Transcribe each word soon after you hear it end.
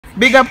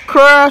Big up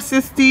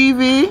Crosses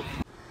TV.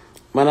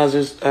 Man,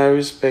 I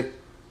respect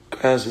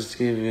Crosses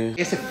TV.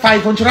 You see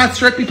 500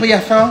 straight people here,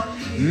 sir.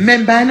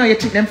 Remember, I know you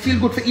think them feel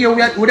good for you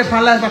with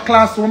the live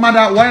class with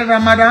mother, one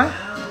another mother.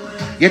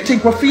 You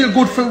think we feel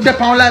good for the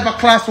live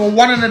class with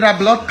one another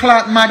blood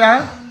clot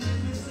mother.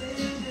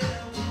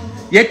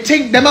 You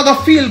think them are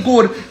gonna feel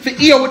good for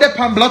you with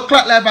the blood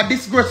clot live a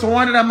disgrace with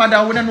one another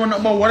mother. We don't know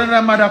about one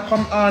another mother.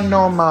 Come on,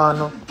 no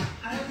man.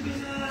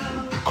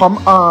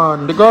 Come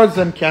on. The girls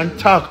them can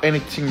talk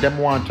anything them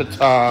want to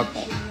talk.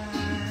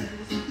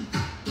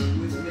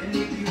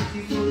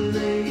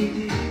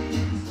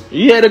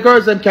 Yeah, the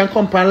girls them can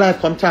come on live,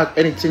 come talk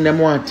anything them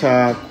want to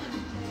talk.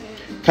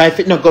 Cause if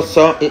it not go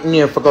so, it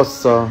near for go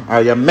so.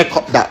 Or you make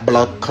up that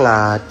blood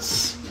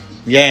clots.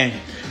 Yeah.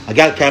 A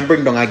girl can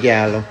bring down a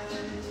girl.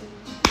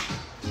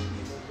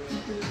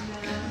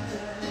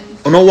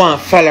 I don't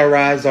want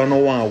followers, I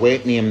don't want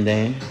wait name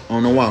there.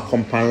 I don't want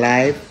come on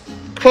live.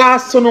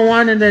 Class on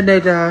one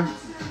another.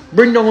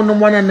 Bring down on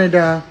one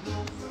another.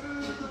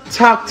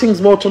 Talk things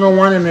about on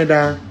one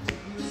another.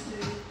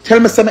 Tell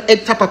me some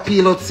head tap a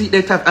peel out, see they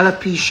have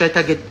alopecia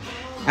I get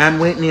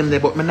wait name there,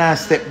 but me not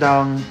step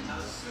down.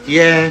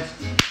 Yeah.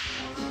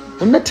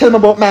 You not tell me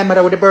about my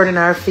mother with the burn in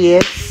her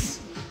face.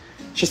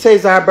 She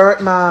says her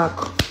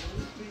birthmark.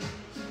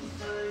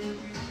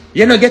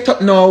 You know, get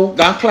up now.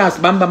 Go class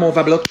Bam Bam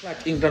over blood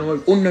clot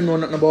England. You don't know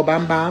nothing about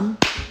Bam Bam.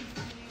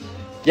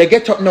 You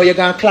get up now, you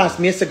go class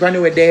Mr. Granny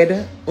were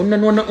dead. You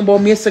don't know nothing about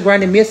Mr.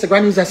 Granny. Mr.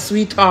 Granny is a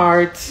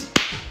sweetheart.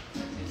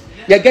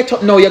 You get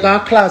up now, you go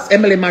class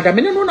Emily mother.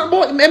 Me don't know nothing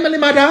about Emily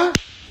mother.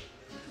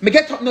 Me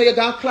get up now, you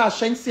go class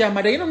Shensia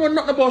mother. You don't know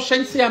nothing about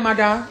Shensia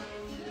mother.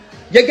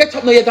 You get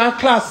up now, you go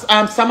class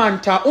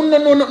Samantha. You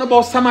don't know nothing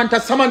about Samantha.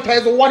 Samantha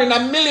is 1 in a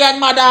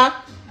million mother.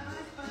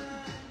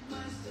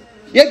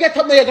 You get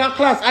up now, you go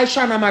class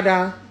Aishana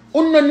mother.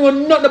 You don't know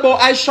nothing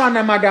about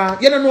Aishana mother.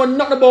 You don't know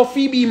nothing about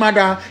Phoebe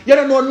mother. You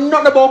don't know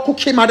nothing about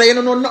Cookie mother. You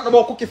don't know nothing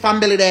about Cookie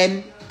family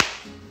then.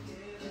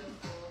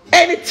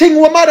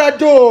 Anything what mother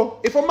do,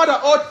 if a mother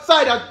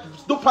outside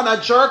do pan a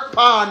jerk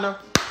pan,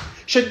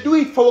 she do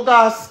it for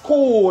go to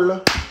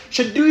school.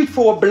 She do it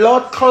for a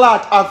blood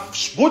clot of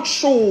good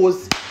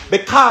shoes.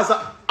 Because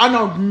I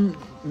know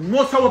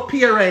most of our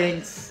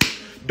parents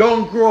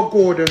don't grow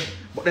good.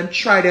 But them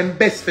try them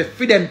best for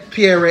them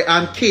parents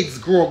and kids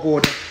grow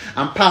good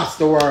and pass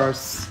the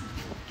worst.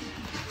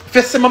 If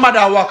you see my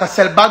mother walk and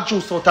sell bag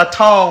juice out of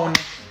town,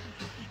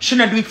 she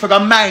not do it for the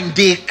mind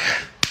dick.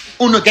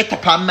 Uno get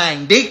up and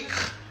mind dick.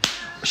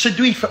 She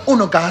do it for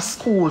uno go to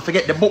school,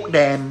 forget the book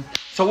them.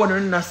 So when you're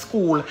in a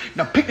school,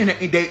 now picking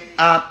the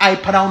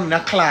iPad down in a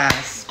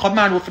class. Come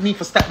on, we need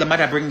to stop the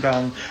mother bring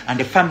down, and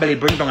the family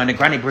bring down, and the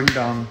granny bring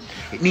down.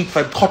 It need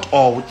for cut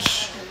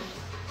out.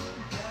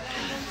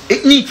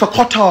 It need for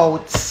cut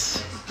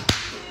out.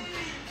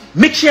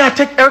 Me can't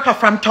take Erica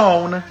from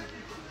town.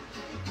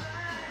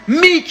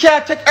 Me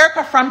can't take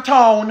Erica from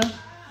town.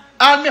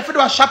 And me have to do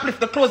a shoplift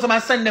the clothes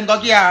and send them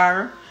go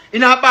gear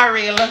in a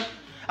barrel.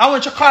 I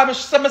want you to call me,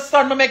 she said my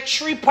son will make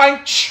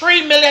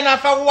 3.3 million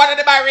off of one of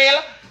the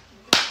barrel.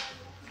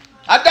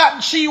 And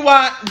that she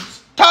want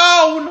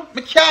town.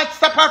 Me can't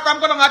stop her from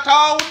going to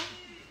town.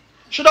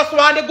 She just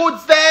want the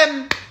goods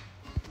them.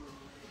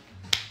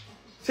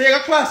 So you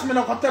got class, me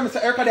now come tell me,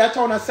 say Erica they are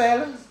town and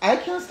sell. I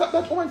can't stop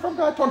that woman from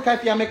going to town because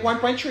if you make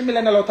 1.3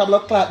 million out of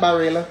blood clot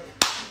barrel.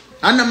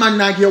 And the man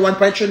now give you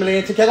 1.3 million,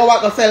 you think you go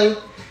walk and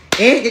sell.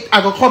 It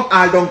I go come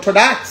all down to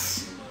that.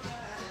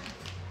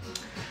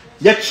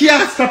 You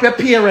can't stop your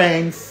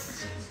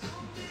parents.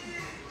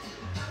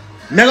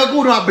 Never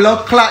go to a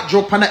blood clot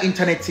joke on the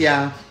internet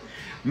here.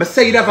 I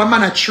say you have a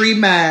man a 3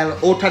 mile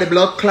out of the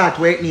blood clot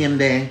where it name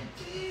there.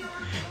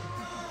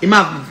 He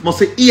must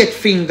say 8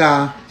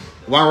 finger.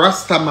 One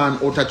Rasta man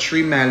out of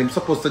 3 mile. He's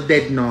supposed to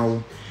dead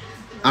now.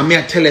 And me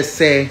I tell you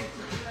say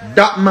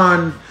that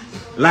man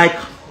like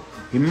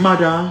his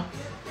mother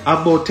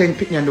about 10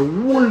 pitney and the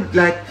whole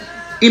like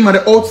him at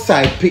the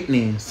outside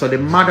pitney. So the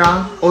mother,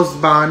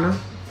 husband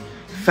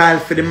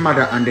filed for the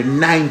mother and the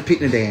 9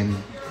 pitney then.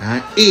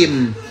 And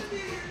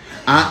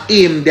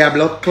him their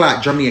blood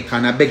clot Jamaica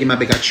and I beg him a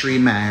 3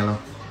 mile.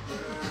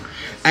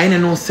 I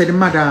don't know say the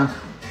mother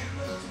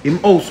him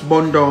house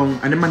burned down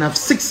and the man have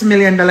 $6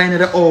 million in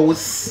the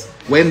house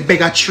when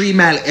beg a 3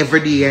 mile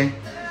every day.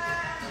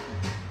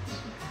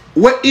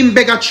 When him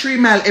beg a 3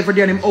 mile every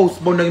day and him house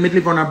burned down, he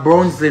live on a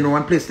Bronzeville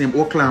one place named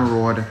Oakland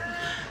Road.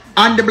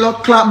 And the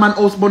blood clot man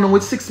house burned down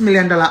with $6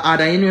 million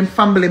order. You know him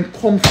family him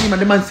come for him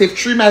and the man say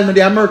 3 miles in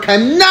the America.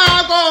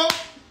 Nah go!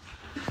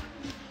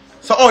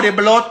 So all the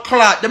blood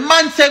clot. The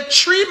man said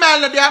 3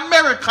 miles in the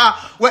America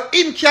where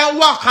him can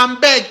walk and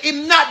beg.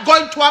 Him not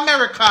going to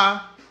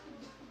America.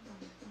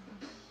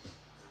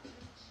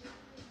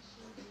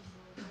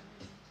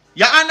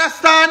 You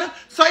understand?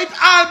 So if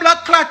all blood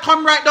clot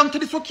come right down to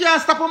this, we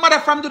can't stop a mother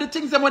from do the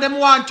things them what them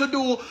want to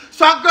do.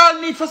 So a girl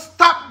need to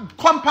stop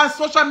come on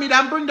social media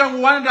and bring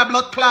down one of the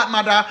blood clot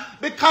mother.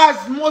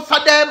 Because most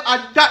of them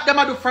are that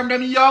them do from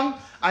them young.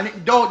 And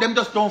it don't, them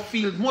just don't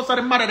feel. Most of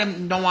the mother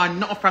them don't want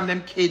nothing from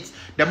them kids.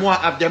 Them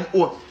want have them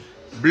own.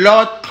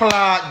 Blood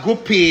clot,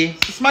 Guppy.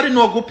 Somebody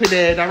know Guppy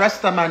there, the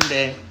Rasta man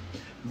there.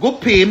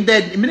 Guppy, him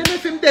dead. I don't know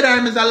if him dead or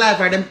him is alive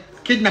or them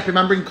kidnap him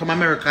and bring him to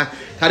America.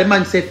 Because the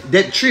man said,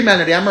 dead 3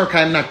 million of the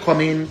America him not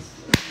coming.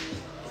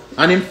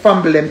 And him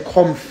fumble them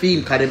come fee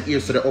because them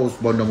ears to the house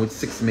bundle with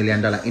 $6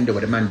 million in there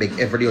where the man beg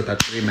every day out of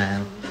 3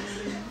 mile.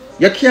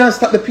 You can't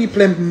stop the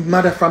people and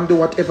mother from do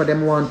whatever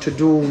them want to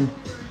do.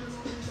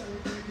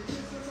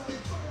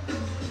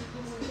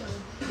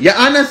 You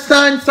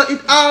understand? So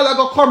it all are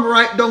gonna come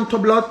right down to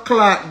blood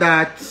clot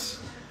that.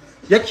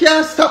 You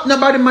can't stop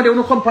nobody mother when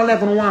you come from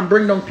life and want to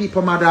bring down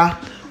people mother.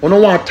 When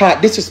you want to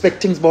talk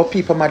disrespect things about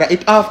people mother.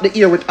 It off the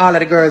ear with all of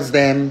the girls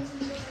them.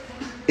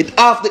 It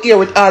off the ear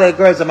with all of the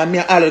girls them and me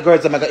and all of the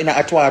girls them I got in a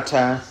hot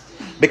water.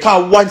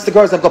 Because once the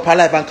girls them go for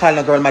life and call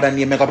a girl mother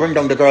name, I go bring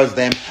down the girls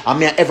them and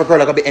me and every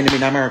girl are gonna be enemy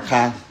in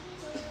America.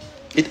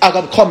 It are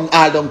gonna come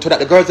all down to that.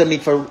 The girls them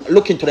need for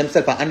look into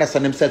themselves and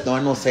understand themselves now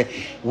and know say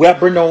we are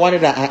bringing down one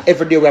another and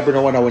every day we are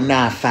bringing down one another, we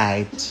not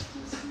fight.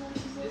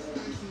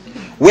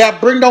 We are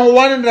bringing down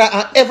one another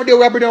and every day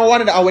we are bringing down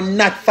one another and we're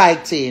not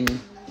fighting.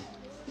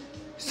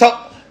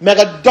 So we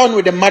got done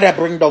with the mother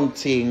bring down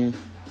thing.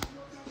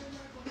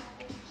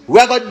 We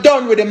got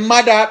done with the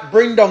mother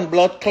bring down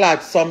blood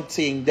clot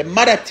something. The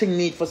mother thing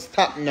need for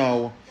stop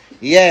now.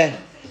 Yeah.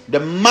 The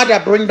mother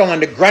bring down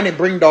and the granny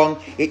bring down,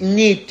 it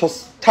need to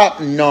stop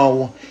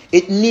now.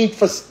 It need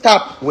to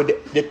stop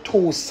with the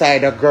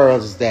two-sided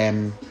girls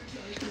them.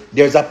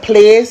 There's a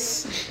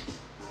place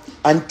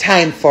and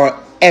time for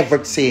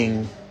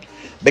everything.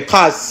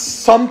 Because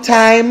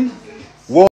sometimes